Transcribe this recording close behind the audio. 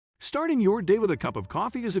Starting your day with a cup of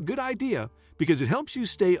coffee is a good idea because it helps you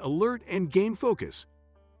stay alert and gain focus.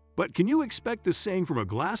 But can you expect the same from a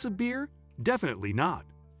glass of beer? Definitely not.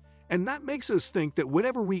 And that makes us think that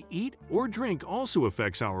whatever we eat or drink also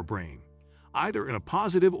affects our brain, either in a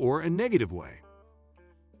positive or a negative way.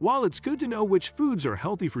 While it's good to know which foods are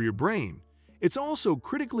healthy for your brain, it's also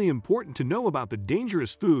critically important to know about the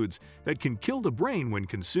dangerous foods that can kill the brain when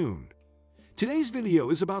consumed. Today's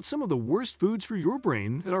video is about some of the worst foods for your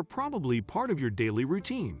brain that are probably part of your daily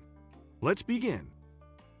routine. Let's begin.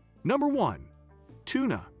 Number 1.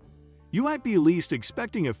 Tuna. You might be least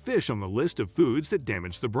expecting a fish on the list of foods that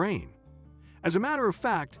damage the brain. As a matter of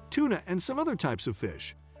fact, tuna and some other types of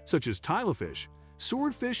fish, such as tilafish,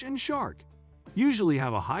 swordfish, and shark, usually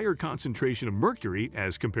have a higher concentration of mercury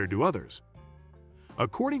as compared to others.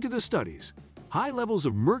 According to the studies, high levels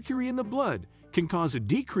of mercury in the blood can cause a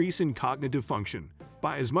decrease in cognitive function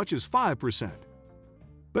by as much as 5%.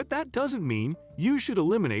 But that doesn't mean you should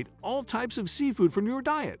eliminate all types of seafood from your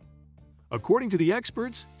diet. According to the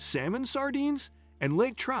experts, salmon, sardines, and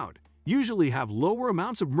lake trout usually have lower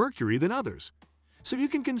amounts of mercury than others, so you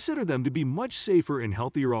can consider them to be much safer and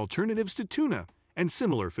healthier alternatives to tuna and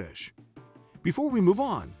similar fish. Before we move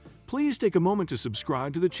on, please take a moment to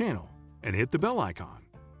subscribe to the channel and hit the bell icon.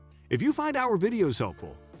 If you find our videos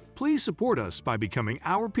helpful, please support us by becoming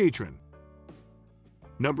our patron.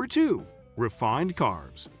 Number 2. Refined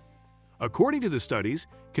carbs. According to the studies,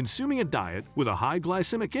 consuming a diet with a high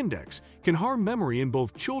glycemic index can harm memory in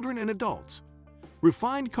both children and adults.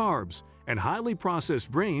 Refined carbs and highly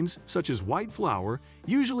processed grains, such as white flour,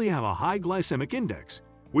 usually have a high glycemic index,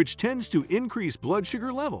 which tends to increase blood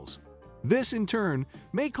sugar levels. This, in turn,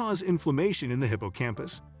 may cause inflammation in the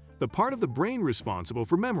hippocampus, the part of the brain responsible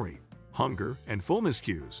for memory, hunger, and fullness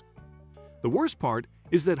cues. The worst part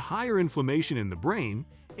is that higher inflammation in the brain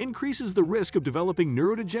increases the risk of developing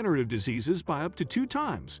neurodegenerative diseases by up to 2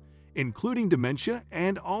 times, including dementia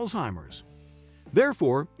and Alzheimer's.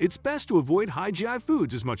 Therefore, it's best to avoid high GI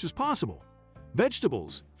foods as much as possible.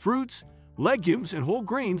 Vegetables, fruits, legumes, and whole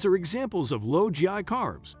grains are examples of low GI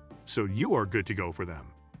carbs, so you are good to go for them.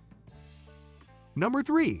 Number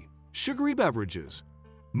 3. Sugary beverages.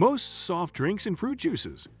 Most soft drinks and fruit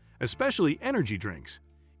juices, especially energy drinks,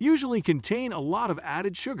 usually contain a lot of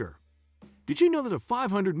added sugar. Did you know that a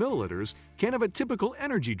 500 milliliters can of a typical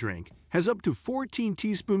energy drink has up to 14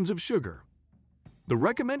 teaspoons of sugar? The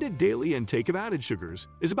recommended daily intake of added sugars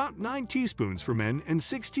is about 9 teaspoons for men and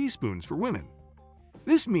 6 teaspoons for women.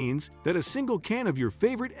 This means that a single can of your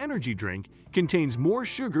favorite energy drink contains more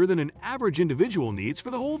sugar than an average individual needs for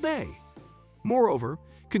the whole day. Moreover,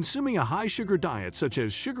 consuming a high-sugar diet such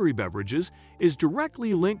as sugary beverages is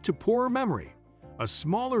directly linked to poorer memory, a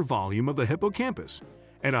smaller volume of the hippocampus,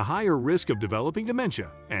 and a higher risk of developing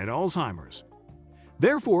dementia and Alzheimer's.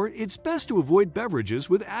 Therefore, it's best to avoid beverages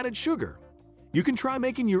with added sugar. You can try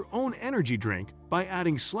making your own energy drink by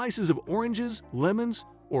adding slices of oranges, lemons,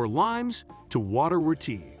 or limes to water or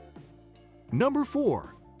tea. Number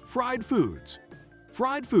 4. Fried foods.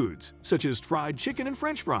 Fried foods, such as fried chicken and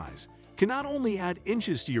French fries, can not only add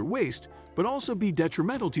inches to your waist, but also be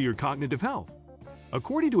detrimental to your cognitive health.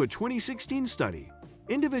 According to a 2016 study,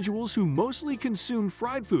 individuals who mostly consumed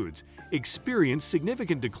fried foods experienced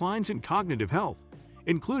significant declines in cognitive health,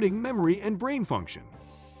 including memory and brain function.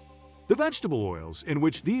 The vegetable oils in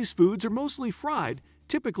which these foods are mostly fried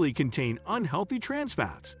typically contain unhealthy trans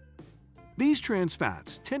fats. These trans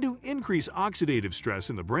fats tend to increase oxidative stress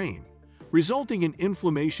in the brain, resulting in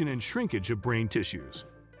inflammation and shrinkage of brain tissues.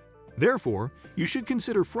 Therefore, you should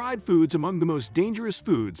consider fried foods among the most dangerous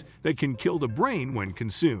foods that can kill the brain when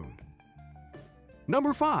consumed.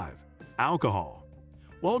 Number 5. Alcohol.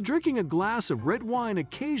 While drinking a glass of red wine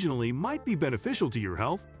occasionally might be beneficial to your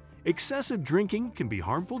health, excessive drinking can be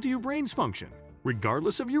harmful to your brain's function,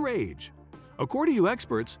 regardless of your age. According to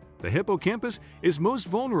experts, the hippocampus is most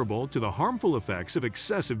vulnerable to the harmful effects of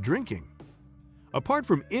excessive drinking. Apart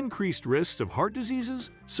from increased risks of heart diseases,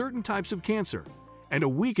 certain types of cancer, and a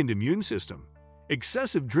weakened immune system,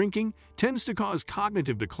 excessive drinking tends to cause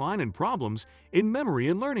cognitive decline and problems in memory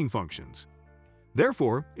and learning functions.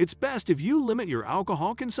 Therefore, it's best if you limit your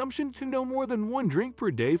alcohol consumption to no more than 1 drink per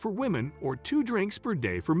day for women or 2 drinks per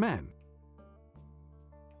day for men.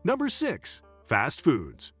 Number 6. Fast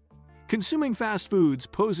foods. Consuming fast foods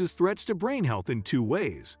poses threats to brain health in 2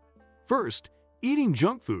 ways. First, eating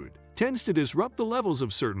junk food tends to disrupt the levels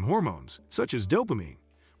of certain hormones, such as dopamine,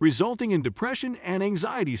 resulting in depression and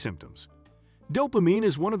anxiety symptoms. Dopamine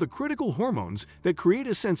is one of the critical hormones that create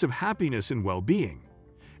a sense of happiness and well-being.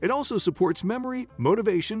 It also supports memory,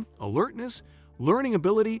 motivation, alertness, learning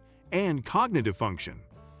ability, and cognitive function.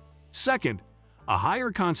 Second, A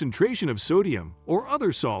higher concentration of sodium or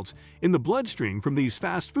other salts in the bloodstream from these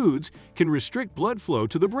fast foods can restrict blood flow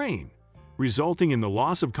to the brain, resulting in the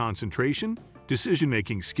loss of concentration,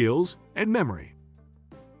 decision-making skills, and memory.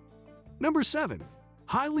 Number 7.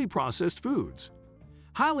 Highly processed foods.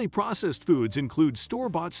 Highly processed foods include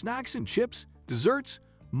store-bought snacks and chips, desserts,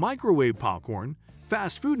 microwave popcorn,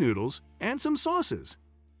 fast food noodles, and some sauces.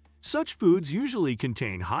 Such foods usually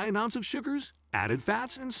contain high amounts of sugars, added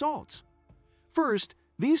fats, and salts. First,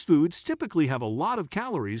 these foods typically have a lot of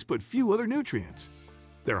calories but few other nutrients.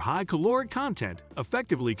 Their high caloric content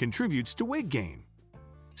effectively contributes to weight gain.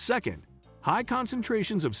 Second, high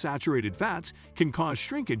concentrations of saturated fats can cause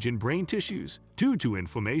shrinkage in brain tissues due to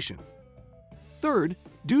inflammation. Third,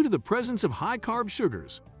 due to the presence of high-carb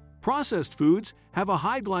sugars, processed foods have a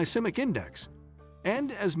high glycemic index.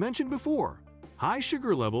 And, as mentioned before, high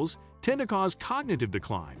sugar levels tend to cause cognitive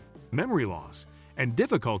decline, memory loss, and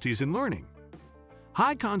difficulties in learning.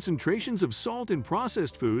 High concentrations of salt in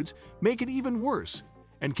processed foods make it even worse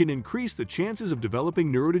and can increase the chances of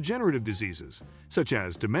developing neurodegenerative diseases, such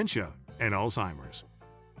as dementia and Alzheimer's.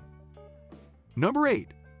 Number 8.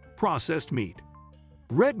 Processed meat.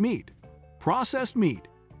 Red meat, processed meat,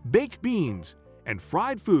 baked beans, and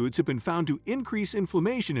fried foods have been found to increase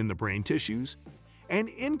inflammation in the brain tissues and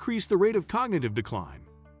increase the rate of cognitive decline.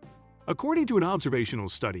 According to an observational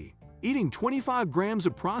study, eating 25 grams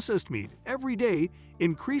of processed meat every day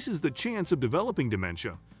increases the chance of developing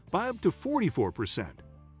dementia by up to 44%.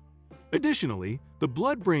 Additionally, the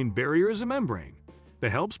blood-brain barrier is a membrane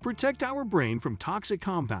that helps protect our brain from toxic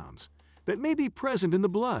compounds that may be present in the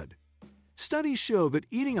blood. Studies show that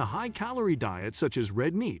eating a high-calorie diet such as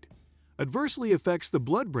red meat adversely affects the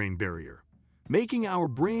blood-brain barrier, making our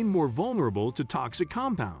brain more vulnerable to toxic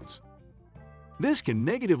compounds. This can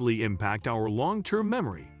negatively impact our long-term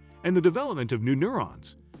memory and the development of new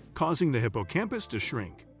neurons, causing the hippocampus to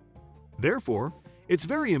shrink. Therefore, it's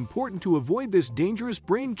very important to avoid this dangerous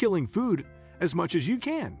brain-killing food as much as you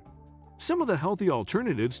can. Some of the healthy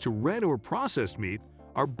alternatives to red or processed meat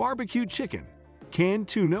are barbecued chicken, canned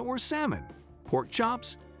tuna or salmon, pork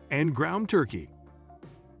chops, and ground turkey.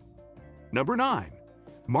 Number 9.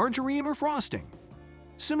 Margarine or frosting.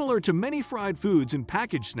 Similar to many fried foods and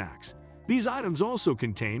packaged snacks, these items also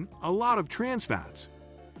contain a lot of trans fats.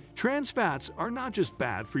 Trans fats are not just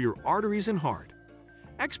bad for your arteries and heart.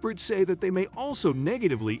 Experts say that they may also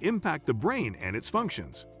negatively impact the brain and its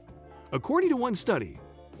functions. According to one study,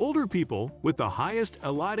 older people with the highest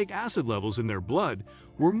allylic acid levels in their blood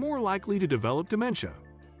were more likely to develop dementia.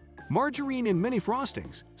 Margarine in many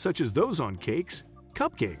frostings, such as those on cakes,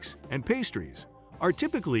 cupcakes, and pastries, are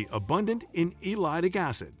typically abundant in allylic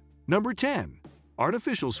acid. Number 10.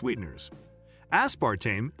 Artificial sweeteners.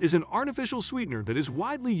 Aspartame is an artificial sweetener that is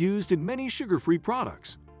widely used in many sugar-free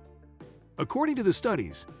products. According to the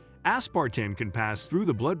studies, aspartame can pass through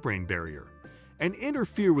the blood-brain barrier and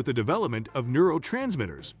interfere with the development of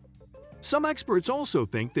neurotransmitters. Some experts also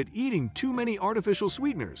think that eating too many artificial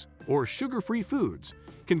sweeteners or sugar-free foods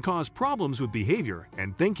can cause problems with behavior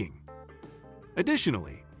and thinking.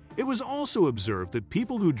 Additionally, it was also observed that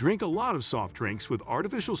people who drink a lot of soft drinks with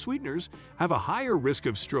artificial sweeteners have a higher risk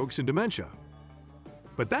of strokes and dementia.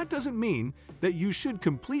 But that doesn't mean that you should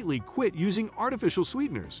completely quit using artificial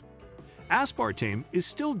sweeteners. Aspartame is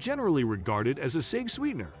still generally regarded as a safe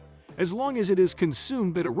sweetener, as long as it is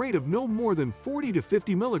consumed at a rate of no more than 40 to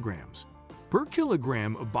 50 milligrams per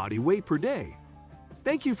kilogram of body weight per day.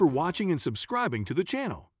 Thank you for watching and subscribing to the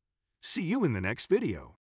channel. See you in the next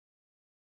video.